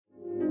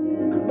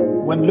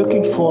when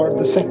looking for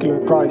the secular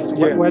Christ,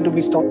 Yes. where do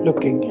we start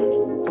looking?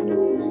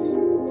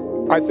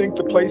 I think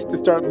the place to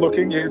start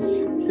looking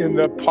is in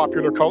the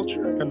popular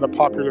culture, in the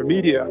popular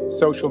media,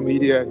 social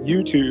media,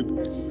 YouTube.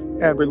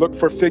 And we look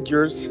for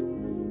figures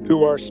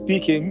who are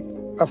speaking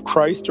of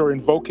Christ or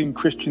invoking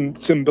Christian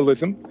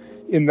symbolism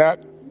in that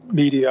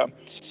media.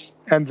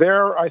 And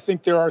there, I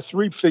think there are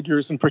three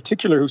figures in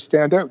particular who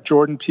stand out: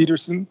 Jordan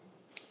Peterson,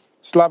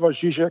 Slavoj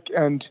Žižek,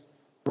 and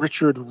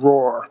Richard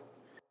Rohr.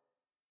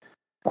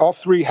 All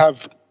three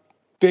have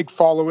big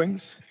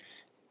followings,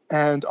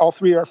 and all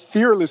three are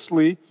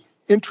fearlessly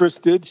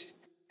interested,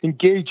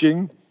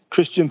 engaging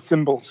Christian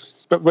symbols,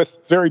 but with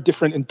very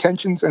different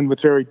intentions and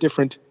with very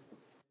different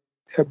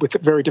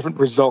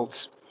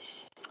results.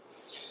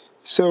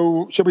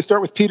 So, shall we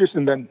start with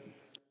Peterson then?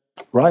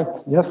 Right,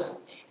 yes.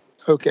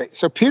 Okay,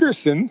 so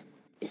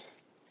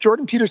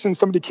Jordan Peterson,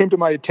 somebody came to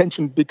my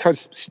attention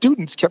because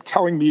students kept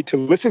telling me to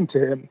listen to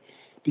him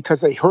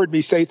because they heard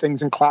me say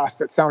things in class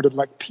that sounded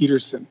like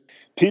Peterson.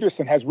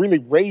 Peterson has really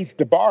raised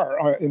the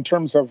bar in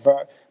terms of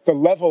the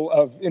level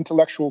of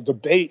intellectual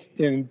debate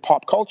in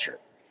pop culture.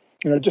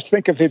 Just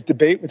think of his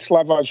debate with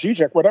Slavoj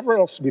Žižek, whatever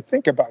else we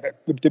think about it,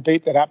 the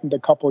debate that happened a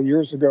couple of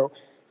years ago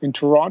in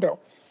Toronto.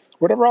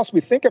 Whatever else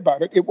we think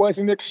about it, it was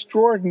an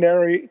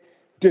extraordinary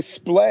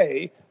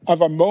display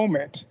of a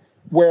moment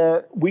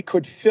where we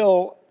could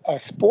fill a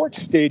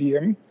sports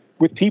stadium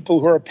with people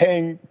who are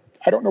paying,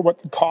 I don't know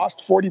what the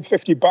cost, $40,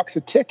 $50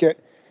 a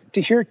ticket,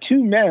 to hear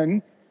two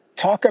men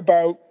talk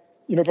about,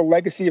 the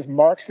legacy of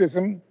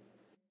Marxism,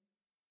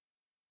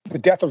 the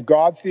death of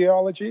God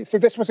theology. So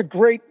this was a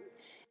great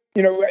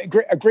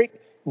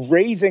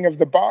raising of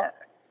the bar.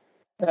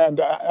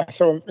 And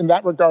so in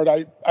that regard,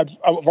 I've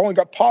only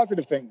got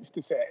positive things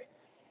to say.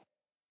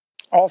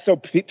 Also,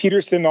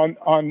 Peterson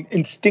on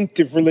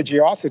instinctive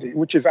religiosity,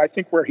 which is, I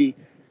think, where he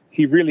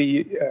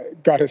really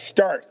got his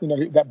start.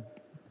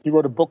 He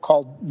wrote a book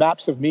called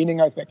Maps of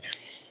Meaning, I think.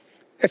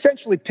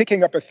 Essentially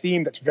picking up a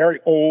theme that's very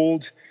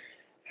old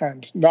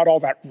and not all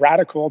that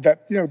radical,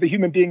 that, the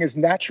human being is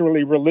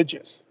naturally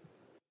religious.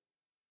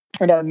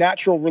 And our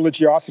natural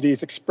religiosity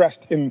is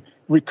expressed in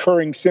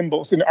recurring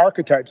symbols, in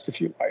archetypes, if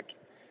you like.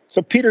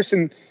 So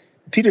Peterson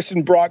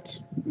brought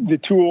the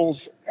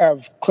tools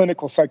of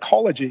clinical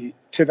psychology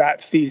to that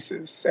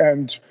thesis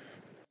and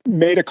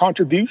made a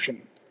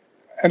contribution.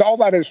 And all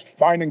that is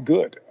fine and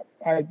good.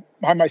 I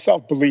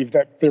myself believe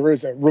that there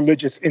is a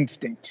religious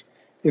instinct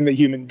in the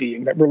human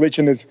being, that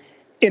religion is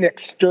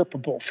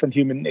inextirpable from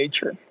human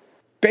nature.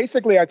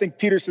 Basically, I think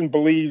Peterson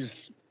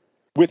believes,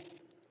 with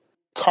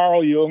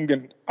Carl Jung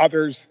and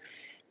others,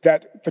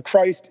 that the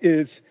Christ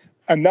is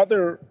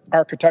another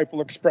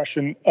archetypal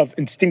expression of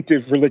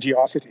instinctive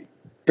religiosity.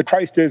 The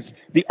Christ is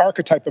the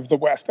archetype of the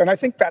West, and I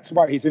think that's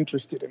why he's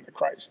interested in the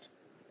Christ.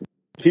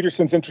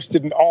 Peterson's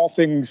interested in all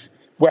things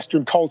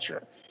Western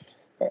culture.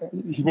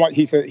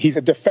 He's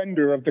a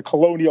defender of the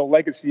colonial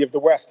legacy of the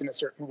West in a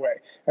certain way,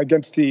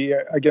 against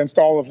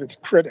all of its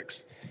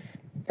critics.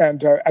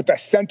 And at the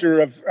center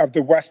of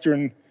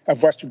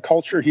Western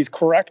culture, he's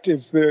correct,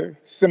 is the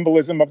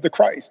symbolism of the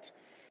Christ.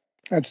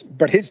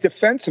 But his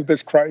defense of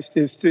this Christ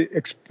is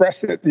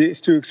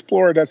to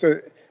explore it as an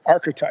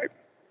archetype.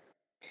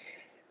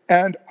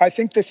 And I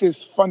think this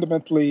is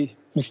fundamentally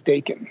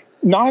mistaken.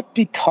 Not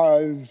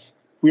because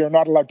we are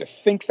not allowed to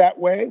think that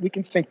way. We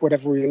can think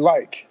whatever we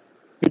like.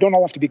 We don't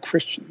all have to be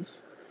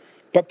Christians.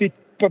 But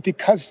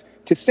because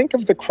to think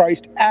of the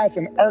Christ as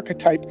an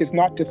archetype is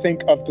not to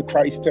think of the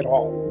Christ at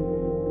all.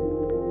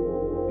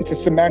 It's a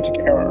semantic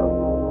error.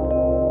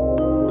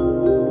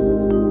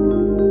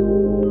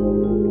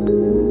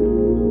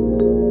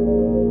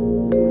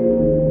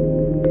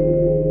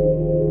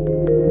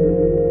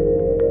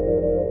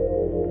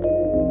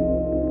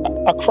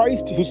 A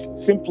Christ who's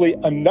simply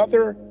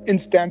another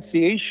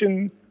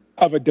instantiation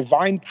of a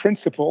divine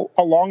principle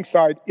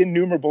alongside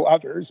innumerable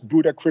others,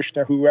 Buddha,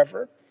 Krishna,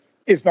 whoever,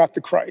 is not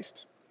the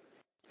Christ.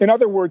 In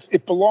other words,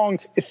 it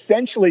belongs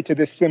essentially to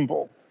this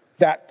symbol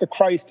that the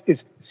Christ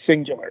is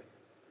singular.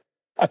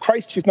 A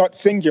Christ who's not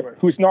singular,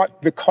 who's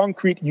not the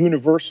concrete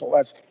universal,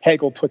 as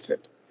Hegel puts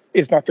it,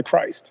 is not the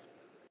Christ.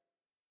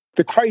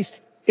 The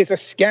Christ is a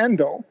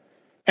scandal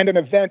and an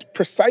event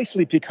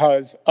precisely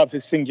because of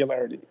his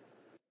singularity,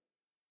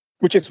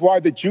 which is why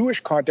the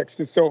Jewish context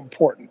is so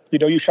important.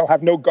 You shall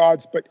have no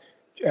gods but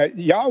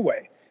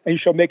Yahweh, and you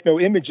shall make no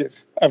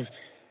images of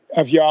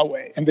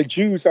Yahweh. And the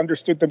Jews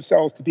understood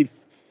themselves to be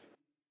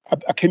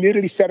a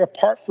community set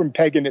apart from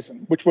paganism,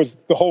 which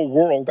was the whole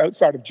world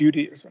outside of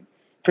Judaism,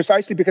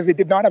 precisely because they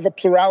did not have a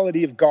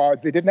plurality of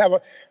gods. They didn't have an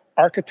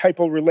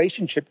archetypal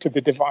relationship to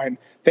the divine.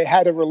 They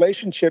had a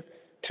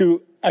relationship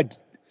to a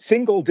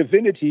single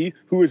divinity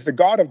who is the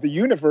God of the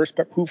universe,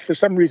 but who for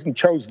some reason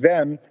chose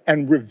them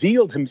and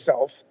revealed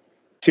himself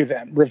to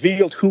them,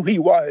 revealed who he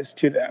was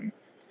to them.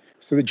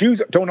 So the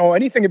Jews don't know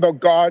anything about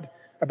God,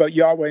 about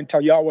Yahweh,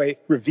 until Yahweh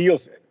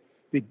reveals it.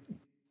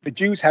 The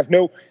Jews have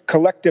no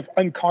collective,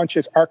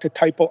 unconscious,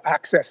 archetypal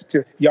access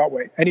to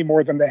Yahweh any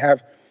more than they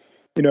have,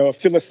 a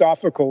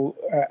philosophical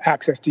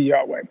access to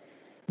Yahweh.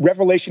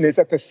 Revelation is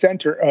at the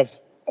center of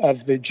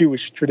of the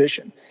Jewish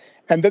tradition.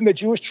 And then the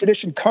Jewish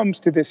tradition comes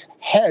to this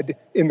head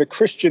in the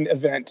Christian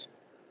event,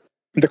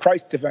 the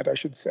Christ event, I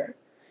should say,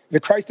 the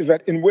Christ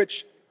event in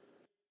which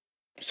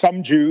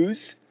some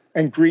Jews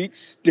and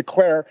Greeks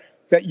declare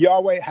that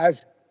Yahweh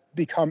has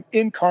become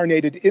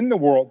incarnated in the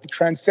world, the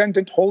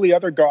transcendent, holy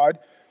other God,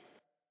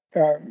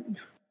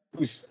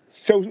 who's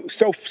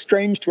so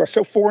strange to us,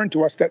 so foreign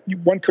to us that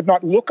one could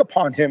not look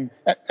upon him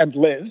and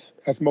live,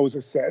 as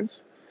Moses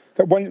says,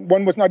 that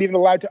one was not even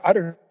allowed to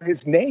utter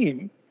his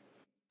name.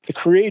 The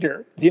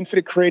Creator, the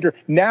infinite Creator,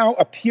 now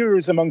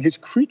appears among his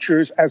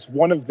creatures as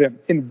one of them,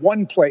 in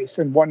one place,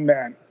 in one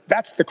man.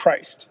 That's the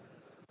Christ.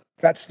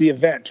 That's the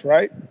event,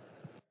 right?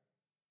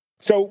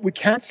 So we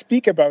can't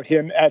speak about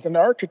him as an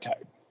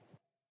archetype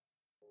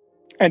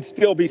and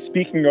still be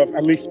speaking of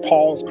at least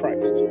Paul's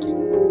Christ.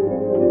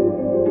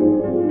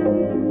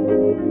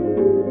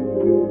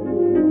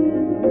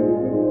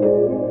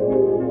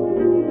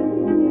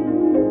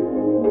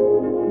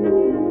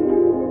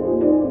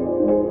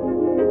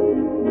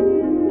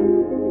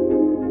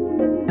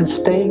 And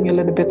staying a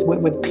little bit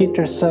with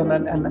Peterson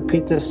and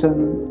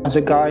Peterson as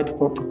a guide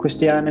for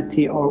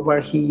Christianity, or where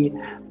he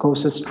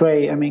goes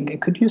astray. I mean,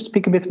 could you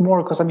speak a bit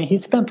more? Because, I mean, he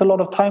spent a lot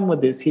of time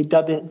with this. He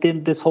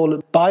did this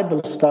whole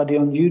Bible study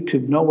on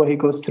YouTube, where he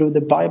goes through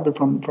the Bible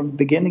from the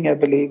beginning, I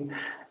believe, and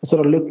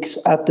sort of looks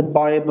at the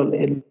Bible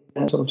in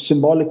a sort of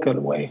symbolical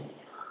way.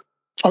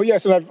 Oh,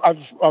 yes, and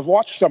I've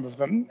watched some of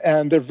them,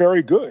 and they're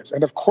very good.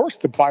 And of course,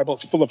 the Bible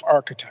is full of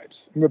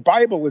archetypes. And the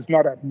Bible is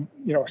not a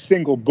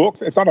single book.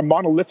 It's not a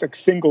monolithic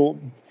single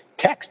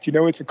text.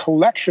 It's a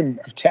collection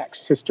of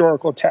texts,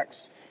 historical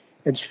texts.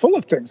 It's full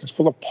of things. It's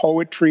full of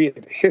poetry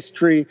and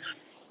history.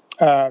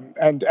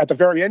 And at the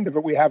very end of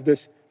it, we have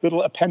this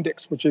little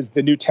appendix, which is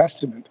the New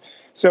Testament.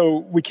 So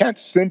we can't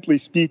simply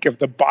speak of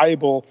the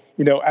Bible,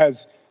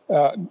 as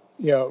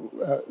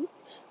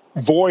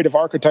void of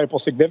archetypal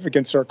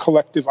significance or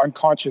collective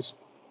unconscious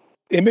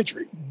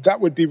imagery. That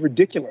would be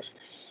ridiculous.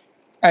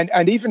 And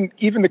even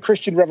the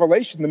Christian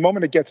revelation, the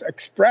moment it gets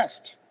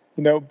expressed,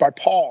 by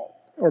Paul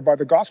or by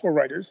the gospel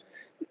writers,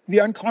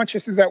 the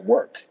unconscious is at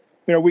work.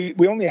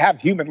 We only have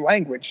human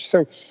language,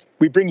 so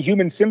we bring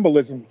human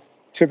symbolism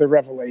to the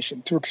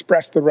revelation, to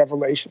express the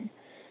revelation.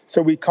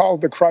 So we call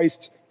the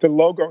Christ the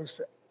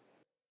Logos,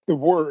 the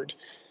Word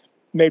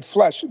made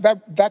flesh.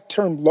 That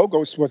term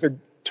Logos was a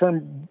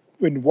term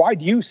in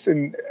wide use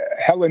in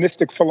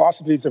Hellenistic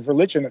philosophies of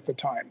religion at the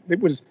time. It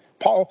was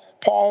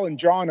Paul and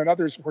John and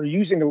others were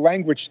using a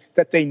language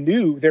that they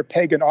knew their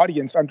pagan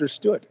audience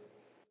understood.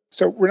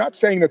 So we're not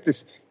saying that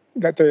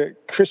the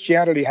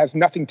Christianity has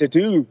nothing to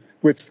do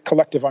with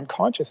collective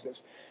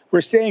unconsciousness. We're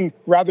saying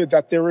rather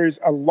that there is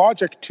a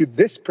logic to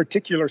this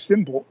particular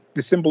symbol,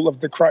 the symbol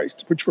of the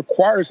Christ, which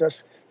requires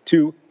us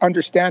to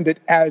understand it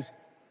as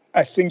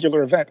a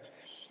singular event.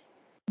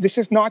 This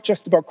is not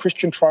just about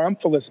Christian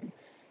triumphalism.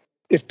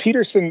 If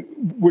Peterson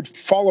would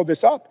follow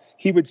this up,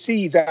 he would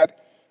see that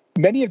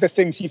many of the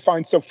things he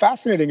finds so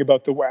fascinating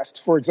about the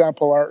West, for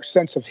example, our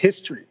sense of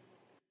history,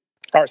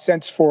 our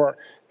sense for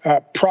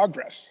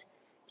progress,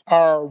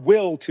 our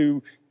will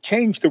to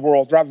change the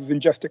world rather than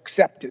just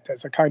accept it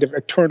as a kind of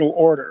eternal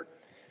order,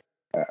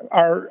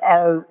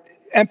 our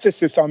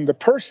emphasis on the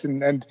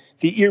person and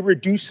the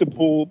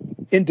irreducible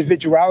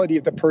individuality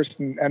of the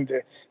person and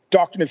the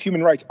doctrine of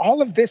human rights,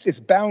 all of this is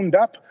bound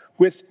up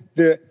with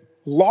the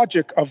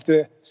logic of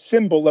the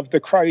symbol of the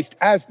Christ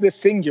as the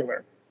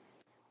singular.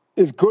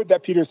 It's good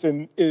that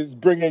Peterson is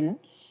bringing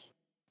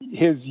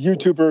his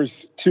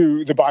YouTubers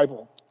to the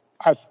Bible.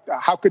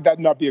 How could that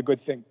not be a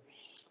good thing?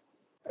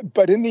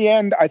 But in the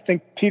end, I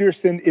think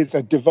Peterson is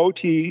a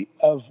devotee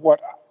of what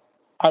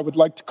I would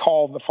like to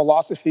call the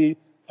philosophy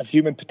of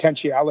human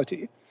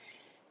potentiality.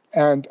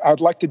 And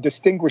I'd like to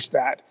distinguish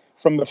that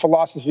from the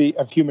philosophy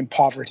of human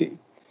poverty.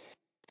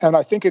 And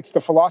I think it's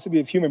the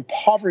philosophy of human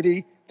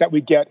poverty that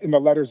we get in the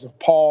letters of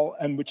Paul,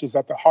 and which is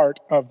at the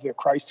heart of the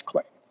Christ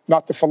claim,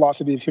 not the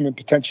philosophy of human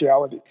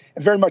potentiality.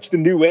 And very much the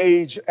New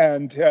Age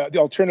and the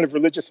alternative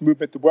religious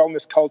movement, the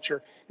wellness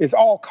culture, is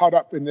all caught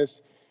up in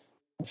this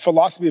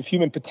philosophy of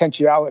human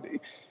potentiality.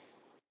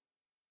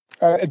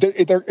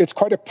 It's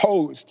quite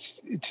opposed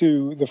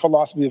to the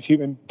philosophy of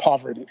human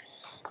poverty.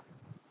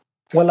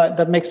 Well,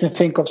 that makes me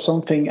think of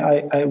something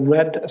I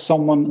read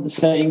someone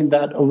saying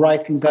that, or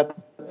writing that,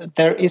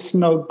 there is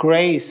no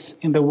grace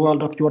in the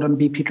world of Jordan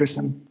B.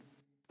 Peterson.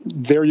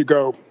 There you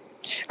go.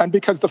 And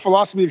because the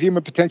philosophy of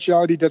human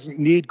potentiality doesn't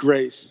need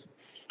grace,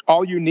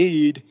 all you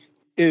need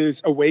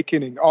is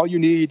awakening. All you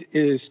need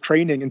is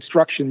training,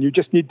 instruction. You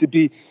just need to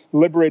be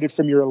liberated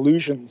from your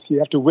illusions. You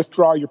have to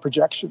withdraw your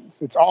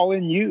projections. It's all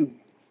in you.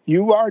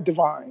 You are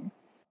divine.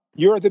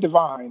 You're the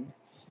divine.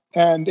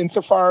 And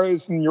insofar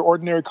as in your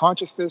ordinary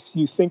consciousness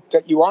you think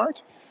that you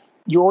aren't,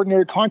 your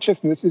ordinary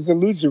consciousness is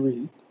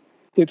illusory.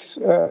 It's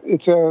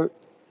a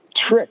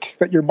trick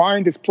that your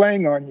mind is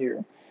playing on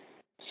you.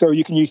 So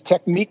you can use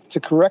techniques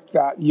to correct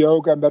that,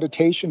 yoga,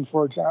 meditation,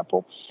 for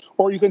example,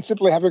 or you can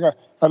simply having an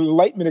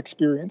enlightenment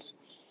experience.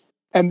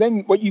 And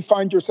then what you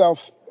find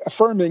yourself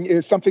affirming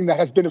is something that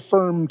has been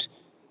affirmed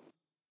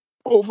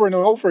over and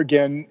over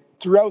again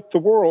throughout the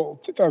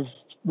world of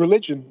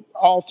religion,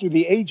 all through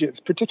the ages,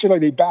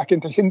 particularly back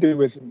into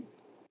Hinduism,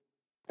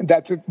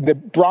 that the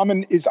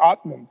Brahman is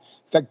Atman,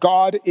 that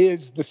God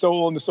is the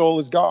soul and the soul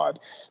is God.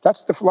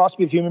 That's the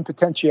philosophy of human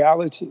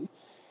potentiality.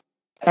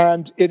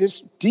 And it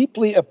is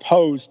deeply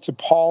opposed to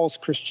Paul's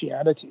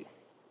Christianity.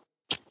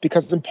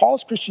 Because in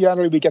Paul's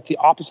Christianity, we get the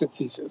opposite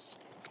thesis.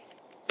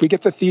 We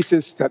get the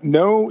thesis that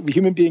no, the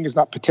human being is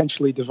not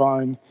potentially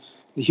divine.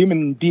 The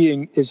human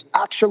being is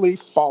actually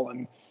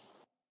fallen.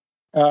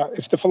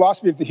 If the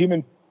philosophy of the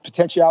human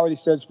potentiality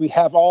says we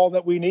have all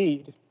that we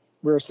need,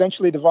 we're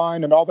essentially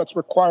divine and all that's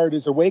required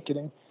is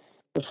awakening,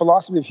 the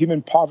philosophy of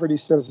human poverty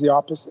says the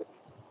opposite.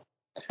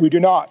 We do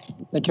not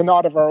and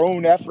cannot of our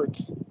own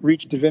efforts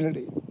reach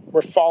divinity.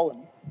 We're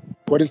fallen.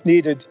 What is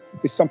needed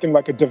is something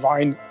like a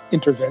divine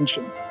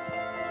intervention.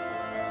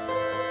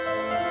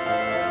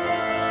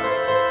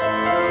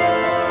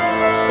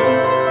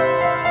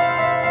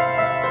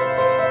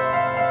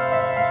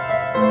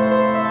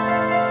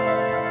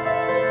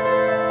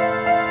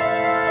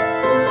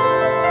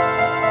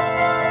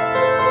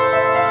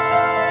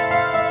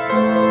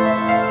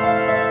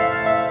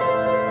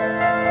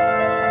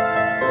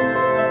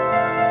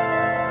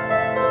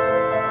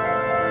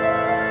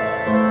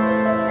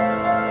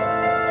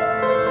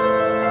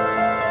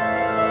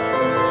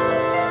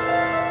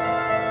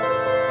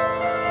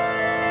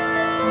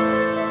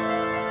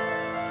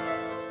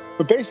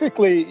 But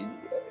basically,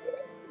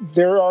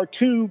 there are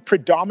two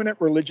predominant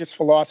religious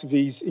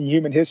philosophies in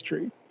human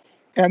history,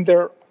 and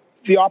they're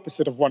the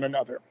opposite of one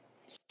another.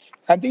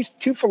 And these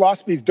two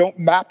philosophies don't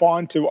map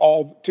onto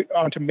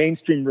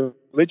mainstream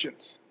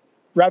religions.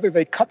 Rather,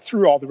 they cut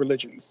through all the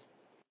religions.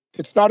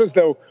 It's not as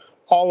though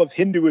all of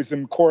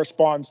Hinduism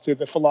corresponds to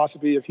the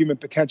philosophy of human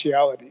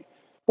potentiality,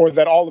 or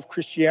that all of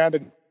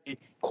Christianity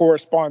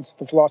corresponds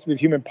to the philosophy of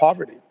human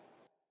poverty.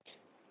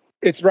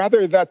 It's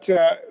rather that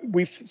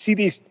we see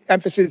these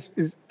emphases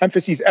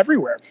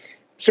everywhere.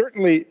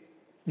 Certainly,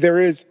 there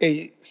is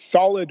a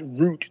solid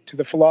root to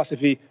the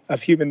philosophy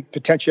of human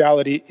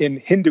potentiality in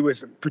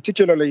Hinduism,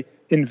 particularly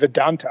in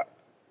Vedanta.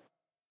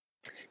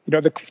 You know,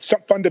 the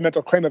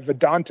fundamental claim of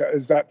Vedanta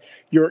is that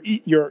your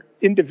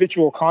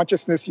individual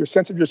consciousness, your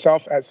sense of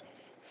yourself as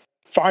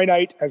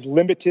finite, as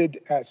limited,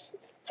 as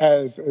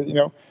you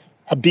know,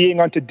 a being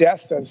unto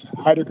death, as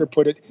Heidegger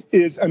put it,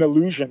 is an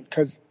illusion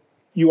because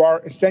you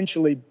are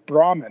essentially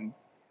Brahman.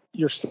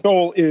 Your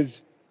soul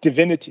is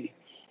divinity,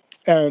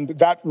 and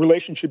that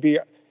relationship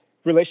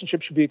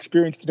should be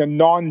experienced in a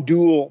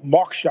non-dual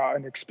moksha,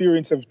 an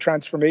experience of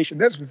transformation.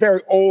 That's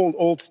very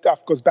old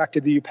stuff, goes back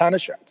to the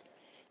Upanishads.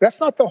 That's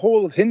not the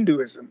whole of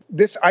Hinduism.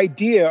 This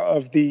idea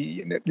of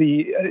the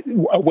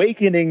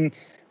awakening,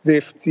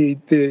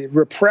 the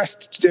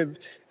repressed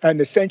and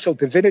essential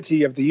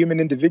divinity of the human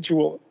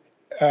individual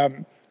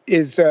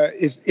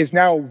is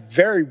now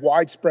very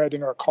widespread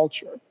in our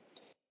culture.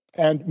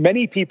 And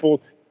many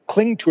people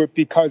cling to it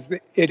because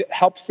it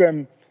helps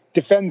them,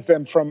 defends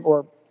them from,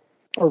 or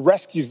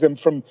rescues them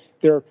from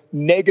their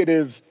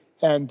negative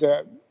and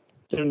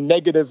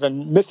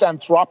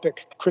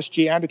misanthropic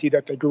Christianity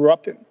that they grew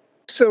up in.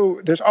 So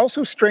there's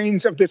also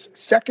strains of this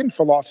second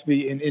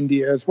philosophy in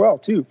India as well,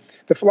 too.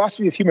 The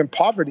philosophy of human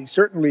poverty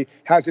certainly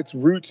has its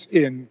roots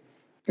in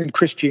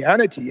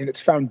Christianity, in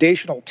its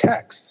foundational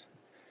texts.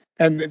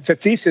 And the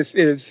thesis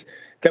is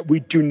that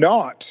we do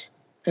not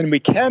and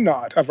we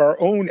cannot, of our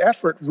own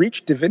effort,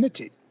 reach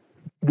divinity.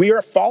 We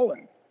are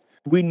fallen.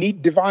 We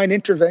need divine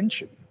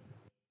intervention.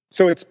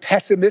 So it's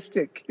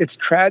pessimistic, it's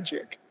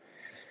tragic.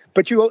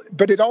 But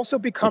it also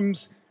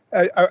becomes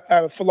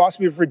a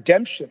philosophy of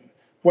redemption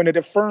when it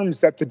affirms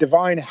that the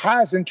divine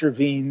has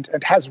intervened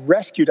and has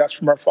rescued us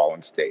from our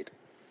fallen state.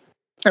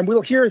 And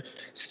we'll hear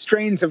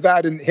strains of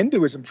that in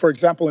Hinduism, for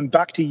example, in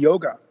Bhakti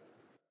Yoga,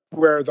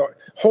 where the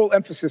whole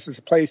emphasis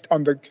is placed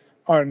on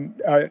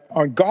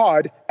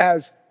God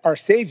as our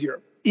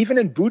savior. Even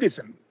in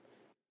Buddhism,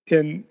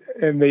 in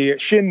the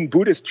Shin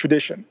Buddhist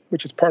tradition,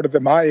 which is part of the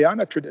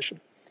Mahayana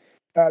tradition,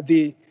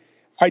 the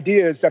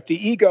idea is that the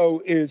ego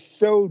is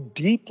so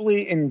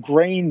deeply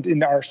ingrained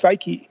in our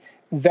psyche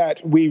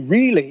that we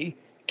really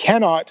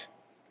cannot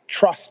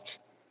trust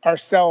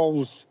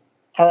ourselves,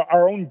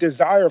 our own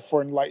desire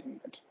for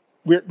enlightenment.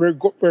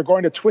 We're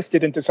going to twist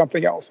it into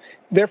something else.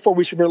 Therefore,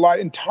 we should rely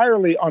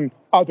entirely on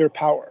other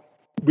power.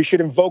 We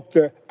should invoke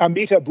the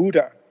Amita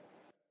Buddha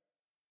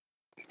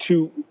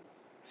to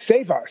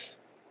save us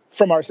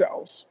from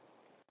ourselves.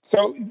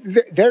 So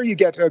there you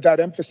get that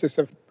emphasis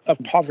of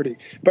poverty.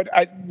 But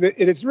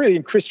it is really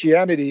in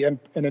Christianity and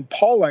in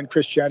Pauline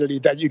Christianity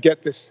that you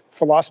get this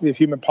philosophy of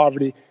human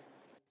poverty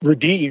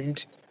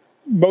redeemed,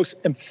 most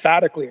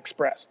emphatically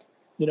expressed.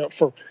 You know,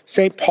 for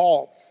St.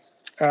 Paul,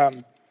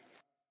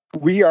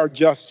 we are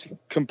just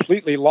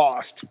completely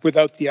lost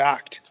without the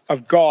act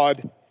of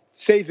God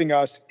saving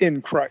us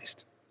in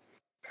Christ.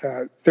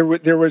 There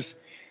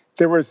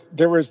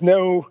was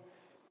no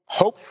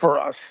hope for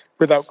us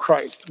without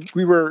Christ.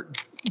 We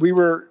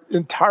were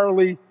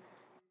entirely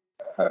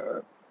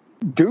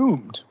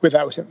doomed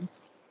without him.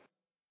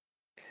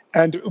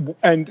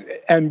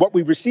 And what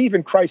we receive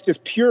in Christ is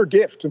pure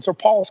gift. And so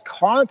Paul's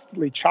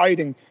constantly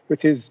chiding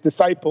with his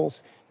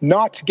disciples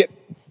not to get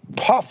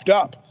puffed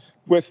up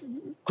with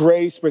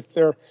grace, with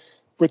their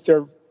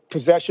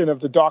possession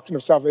of the doctrine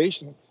of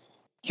salvation.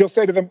 He'll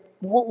say to them,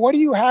 what do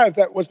you have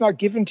that was not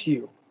given to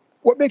you?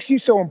 What makes you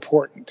so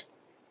important?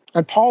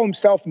 And Paul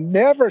himself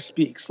never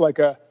speaks like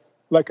a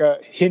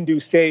Hindu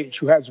sage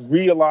who has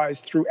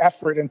realized through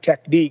effort and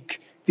technique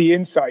the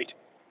insight.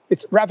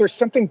 It's rather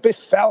something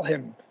befell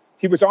him.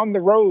 He was on the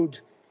road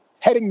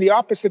heading the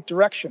opposite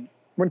direction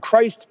when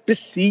Christ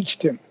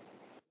besieged him.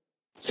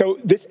 So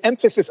this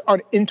emphasis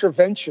on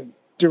intervention,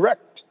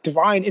 direct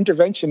divine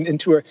intervention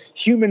into a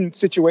human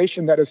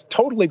situation that is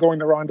totally going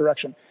the wrong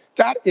direction,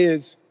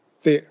 those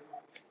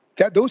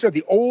are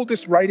the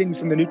oldest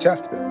writings in the New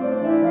Testament.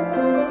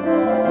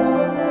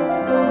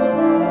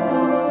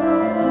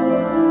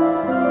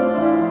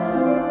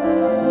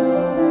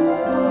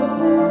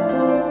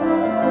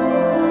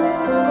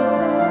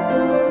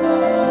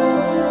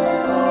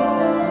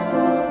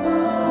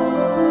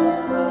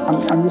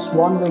 I'm just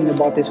wondering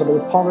about this sort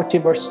of poverty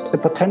versus the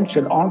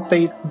potential. Aren't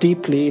they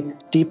deeply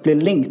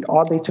linked?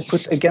 Are they to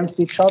put against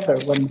each other?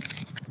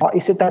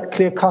 Is it that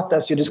clear cut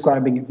as you're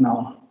describing it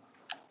now?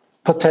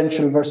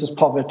 Potential versus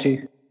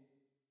poverty.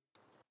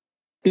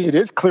 It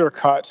is clear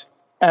cut,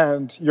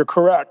 and you're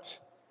correct.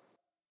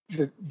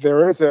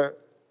 There is a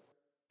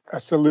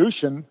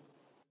solution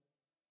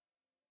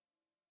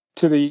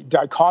to the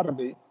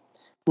dichotomy,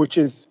 which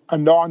is a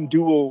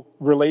non-dual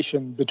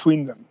relation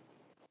between them.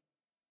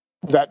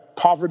 That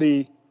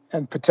poverty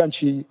and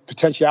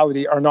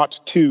potentiality are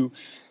not two.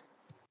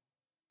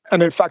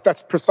 And in fact,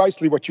 that's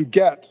precisely what you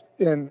get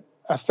in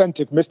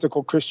authentic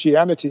mystical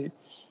Christianity.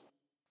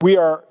 We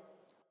are,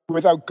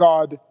 without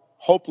God,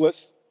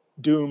 hopeless,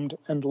 doomed,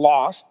 and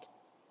lost.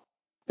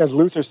 As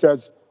Luther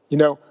says,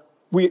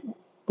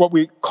 what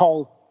we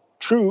call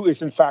true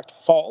is in fact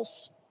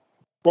false.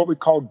 What we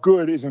call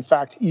good is in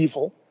fact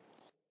evil.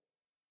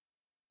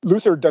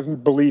 Luther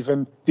doesn't believe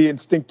in the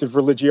instinctive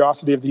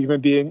religiosity of the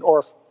human being,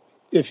 or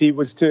if he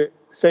was to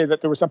say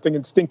that there was something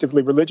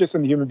instinctively religious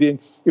in the human being,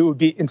 it would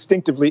be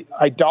instinctively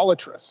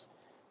idolatrous,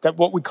 that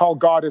what we call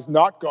God is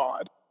not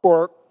God,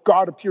 or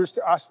God appears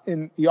to us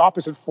in the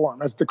opposite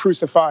form, as the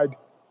crucified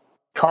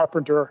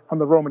carpenter on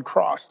the Roman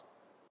cross.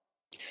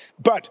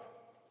 But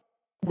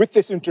with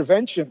this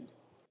intervention,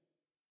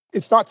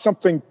 it's not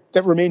something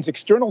that remains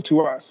external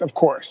to us, of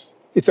course.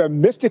 It's a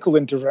mystical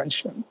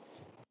intervention.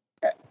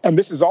 And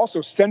this is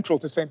also central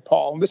to St.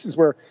 Paul. And this is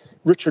where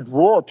Richard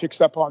Rohr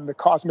picks up on the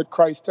cosmic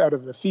Christ out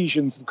of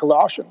Ephesians and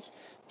Colossians,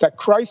 that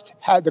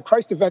the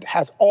Christ event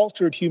has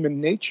altered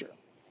human nature.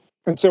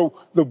 And so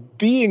the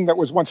being that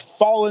was once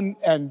fallen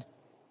and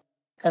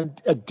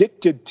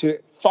addicted to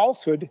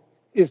falsehood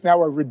is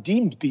now a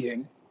redeemed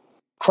being.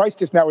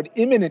 Christ is now an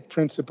immanent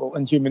principle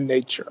in human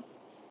nature.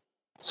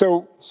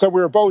 So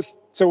we're both,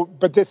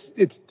 but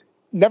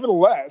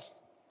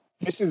nevertheless,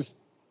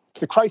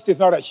 the Christ is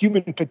not a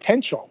human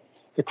potential.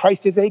 The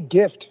Christ is a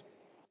gift.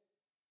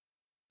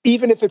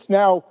 Even if it's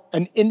now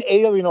an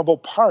inalienable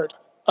part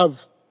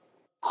of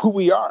who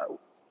we are.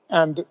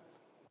 And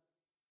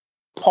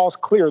Paul's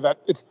clear that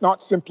it's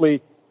not simply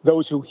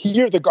those who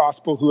hear the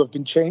gospel who have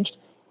been changed.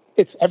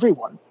 It's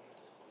everyone.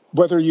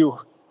 Whether you've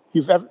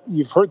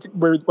heard,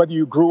 whether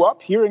you grew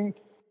up hearing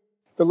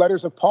the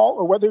letters of Paul,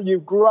 or whether you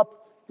grew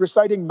up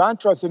reciting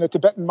mantras in a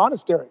Tibetan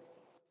monastery,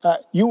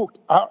 you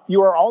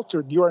are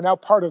altered. You are now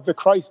part of the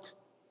Christ.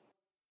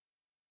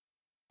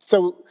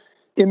 So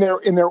in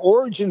their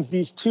origins,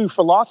 these two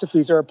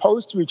philosophies are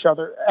opposed to each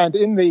other, and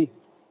in the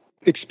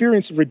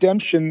experience of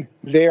redemption,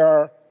 they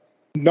are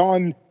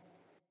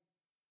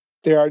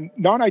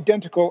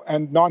non-identical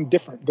and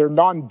non-different. They're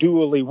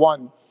non-dually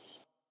one.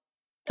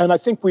 And I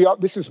think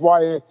this is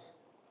why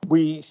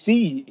we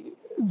see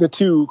the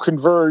two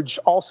converge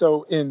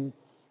also in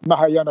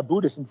Mahayana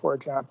Buddhism, for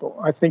example.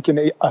 I think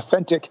in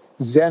authentic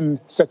Zen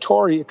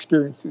Satori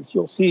experiences,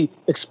 you'll see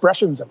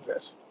expressions of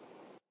this.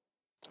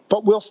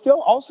 But we'll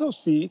still also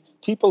see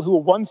people who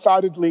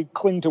one-sidedly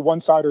cling to one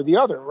side or the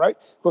other, right?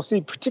 We'll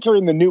see, particularly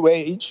in the New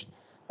Age,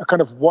 a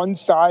kind of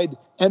one-side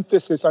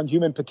emphasis on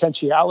human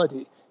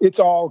potentiality. It's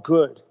all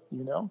good,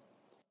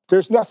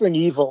 There's nothing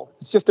evil.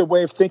 It's just a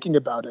way of thinking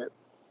about it.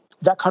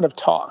 That kind of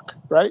talk,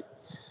 right?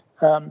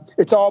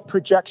 It's all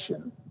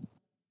projection.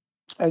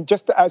 And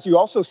just as you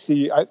also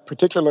see,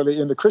 particularly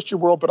in the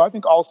Christian world, but I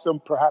think also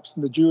perhaps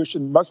in the Jewish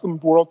and Muslim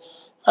world,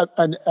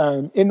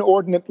 an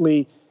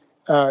inordinately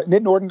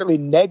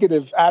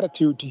negative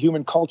attitude to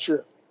human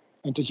culture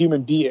and to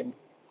human being,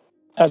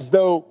 as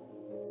though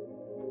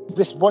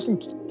this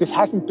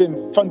hasn't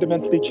been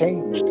fundamentally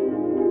changed.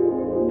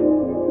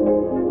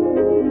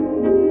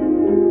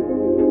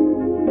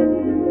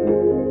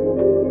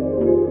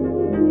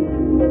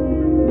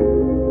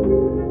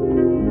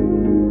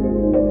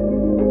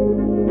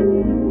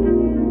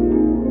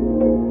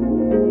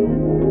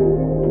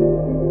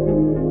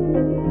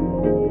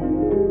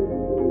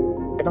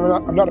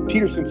 And I'm not a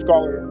Peterson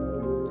scholar.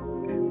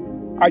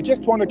 I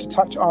just wanted to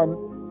touch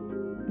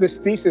on this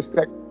thesis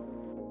that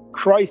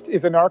Christ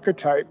is an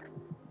archetype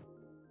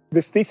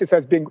this thesis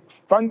as being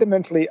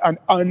fundamentally an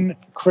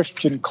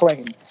un-Christian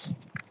claim.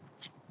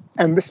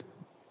 And this,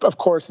 of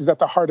course, is at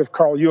the heart of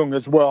Carl Jung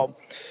as well,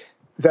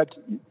 that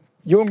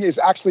Jung is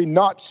actually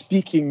not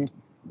speaking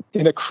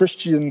in a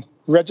Christian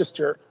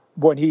register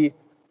when he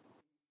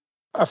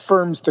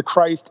affirms the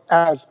Christ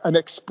as an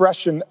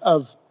expression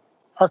of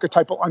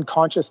archetypal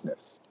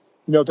unconsciousness,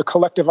 the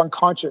collective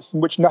unconscious in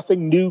which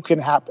nothing new can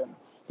happen,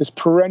 this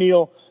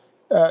perennial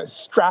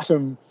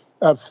stratum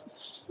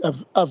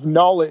of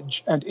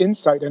knowledge and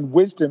insight and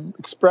wisdom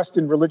expressed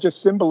in religious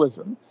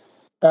symbolism,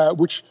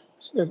 which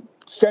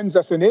sends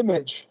us an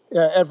image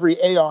every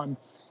aeon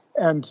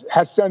and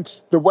has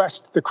sent the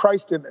West the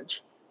Christ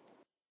image.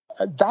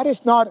 That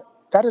is not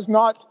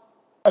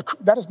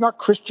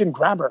Christian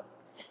grammar.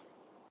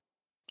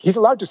 He's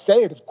allowed to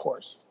say it, of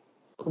course,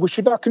 but we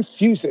should not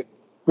confuse it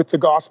with the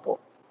gospel.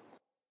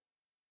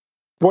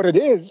 What it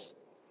is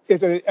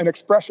an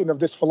expression of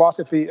this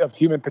philosophy of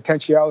human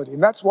potentiality,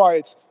 and that's why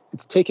it's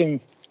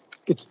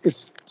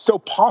so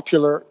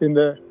popular in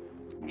the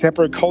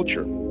contemporary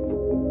culture.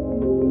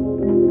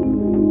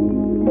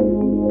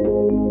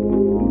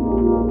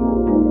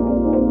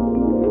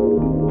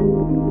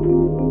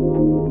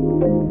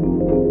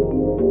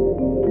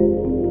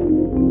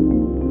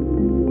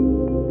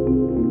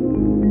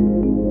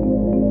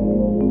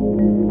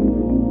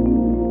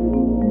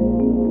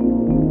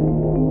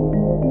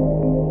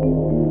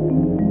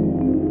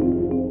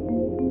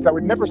 I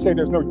would never say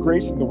there's no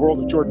grace in the world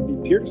of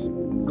Jordan B.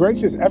 Peterson.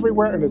 Grace is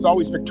everywhere and is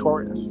always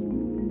victorious.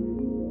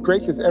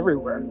 Grace is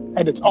everywhere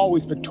and it's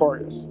always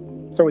victorious.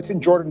 So it's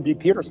in Jordan B.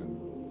 Peterson.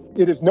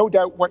 It is no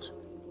doubt what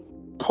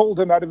pulled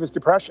him out of his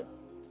depression.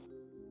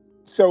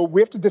 So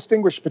we have to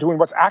distinguish between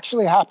what's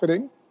actually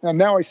happening. And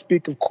now I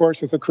speak, of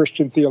course, as a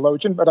Christian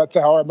theologian, but that's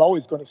how I'm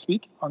always going to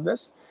speak on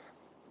this.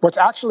 What's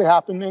actually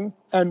happening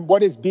and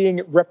what is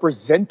being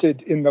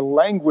represented in the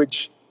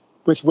language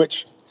with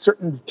which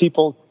certain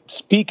people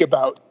speak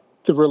about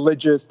the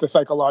religious, the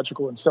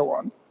psychological, and so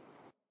on.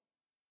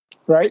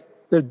 Right?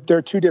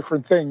 They're two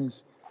different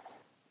things.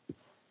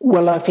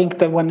 Well, I think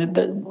that when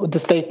the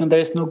statement, there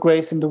is no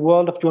grace in the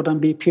world of Jordan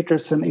B.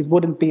 Peterson, it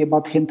wouldn't be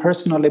about him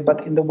personally,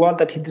 but in the world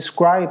that he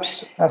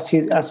describes as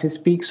he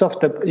speaks of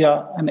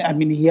and I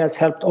mean, he has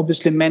helped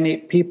obviously many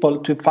people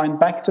to find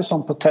back to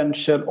some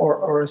potential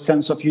or a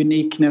sense of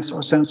uniqueness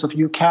or sense of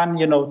you can,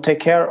 take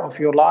care of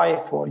your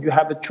life or you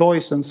have a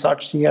choice and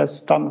such. He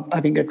has done,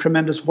 I think, a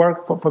tremendous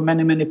work for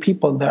many, many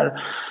people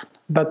there.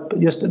 But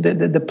just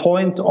the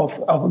point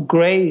of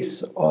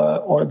grace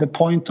or the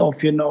point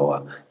of,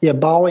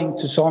 bowing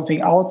to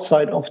something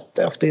outside of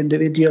the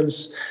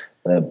individual's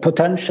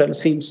potential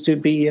seems to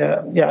be,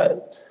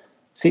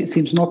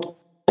 seems not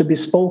to be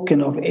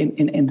spoken of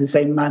in the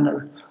same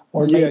manner.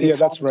 Or maybe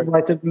that's right.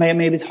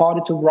 Maybe it's harder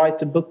to write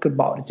a book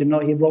about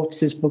it. He wrote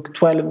this book,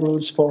 12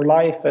 Rules for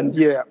Life, and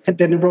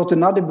then he wrote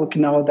another book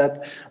now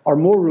that are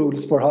more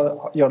rules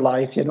for your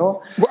life,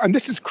 Well, and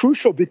this is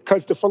crucial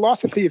because the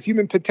philosophy of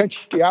human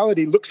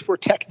potentiality looks for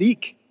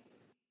technique,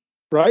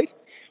 right?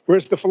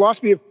 Whereas the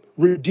philosophy of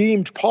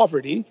redeemed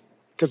poverty,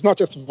 because not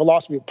just a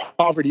philosophy of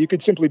poverty, you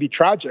could simply be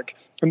tragic,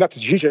 and that's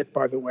Zizek,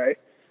 by the way,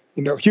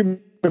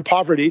 human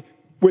poverty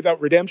without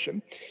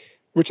redemption,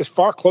 which is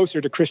far closer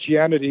to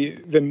Christianity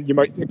than you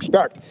might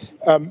expect.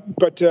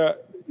 But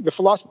the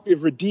philosophy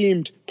of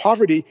redeemed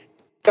poverty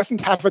doesn't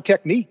have a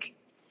technique.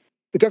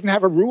 It doesn't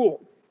have a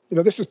rule.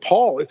 This is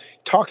Paul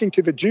talking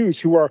to the Jews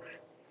who are,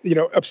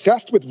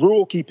 obsessed with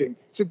rule keeping.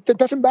 So it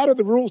doesn't matter.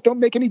 The rules don't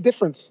make any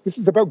difference. This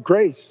is about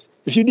grace.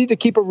 If you need to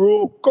keep a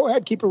rule, go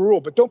ahead, keep a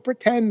rule. But don't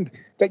pretend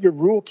that your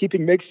rule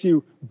keeping makes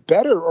you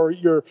better or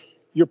you're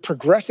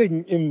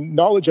progressing in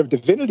knowledge of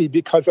divinity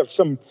because of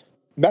some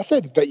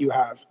method that you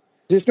have.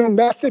 There's no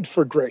method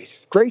for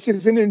grace. Grace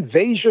is an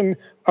invasion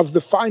of the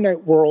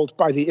finite world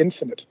by the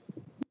infinite.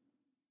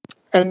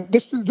 And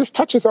this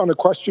touches on a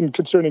question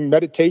concerning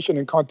meditation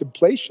and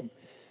contemplation.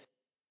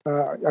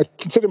 I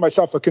consider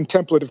myself a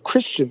contemplative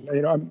Christian.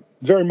 I'm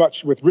very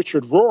much with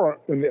Richard Rohr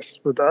in this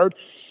regard.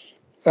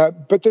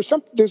 But there's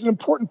an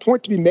important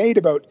point to be made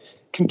about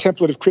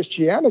contemplative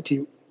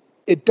Christianity.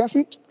 It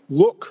doesn't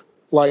look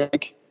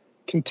like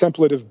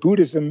contemplative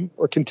Buddhism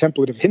or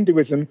contemplative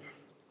Hinduism.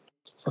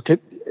 Okay,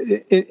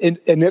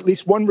 in at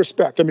least one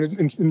respect, I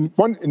mean,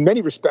 in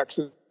many respects,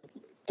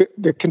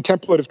 the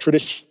contemplative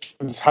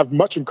traditions have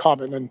much in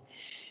common, and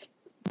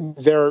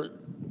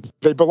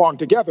they belong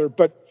together.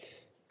 But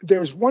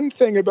there's one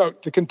thing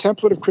about the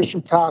contemplative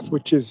Christian path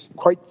which is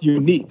quite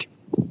unique,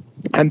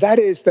 and that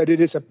is that it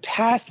is a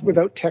path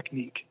without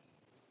technique.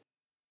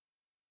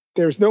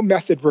 There's no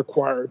method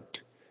required.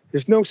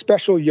 There's no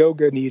special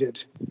yoga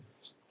needed.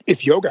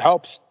 If yoga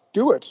helps,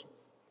 do it.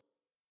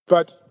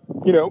 But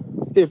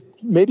if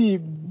maybe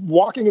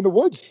walking in the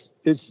woods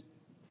is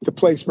the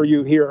place where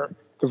you hear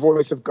the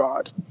voice of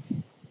God.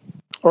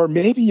 Or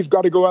maybe you've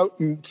got to go out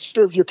and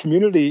serve your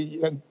community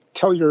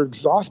until you're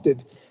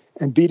exhausted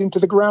and beat into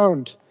the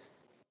ground.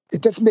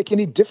 It doesn't make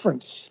any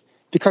difference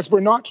because we're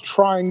not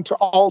trying to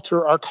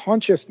alter our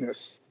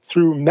consciousness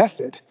through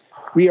method.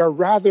 We are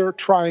rather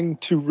trying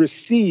to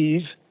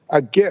receive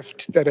a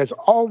gift that has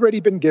already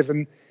been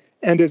given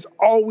and is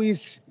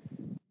always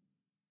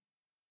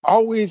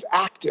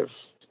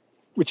active,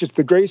 which is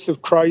the grace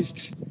of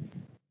Christ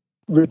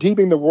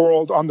redeeming the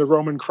world on the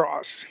Roman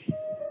cross.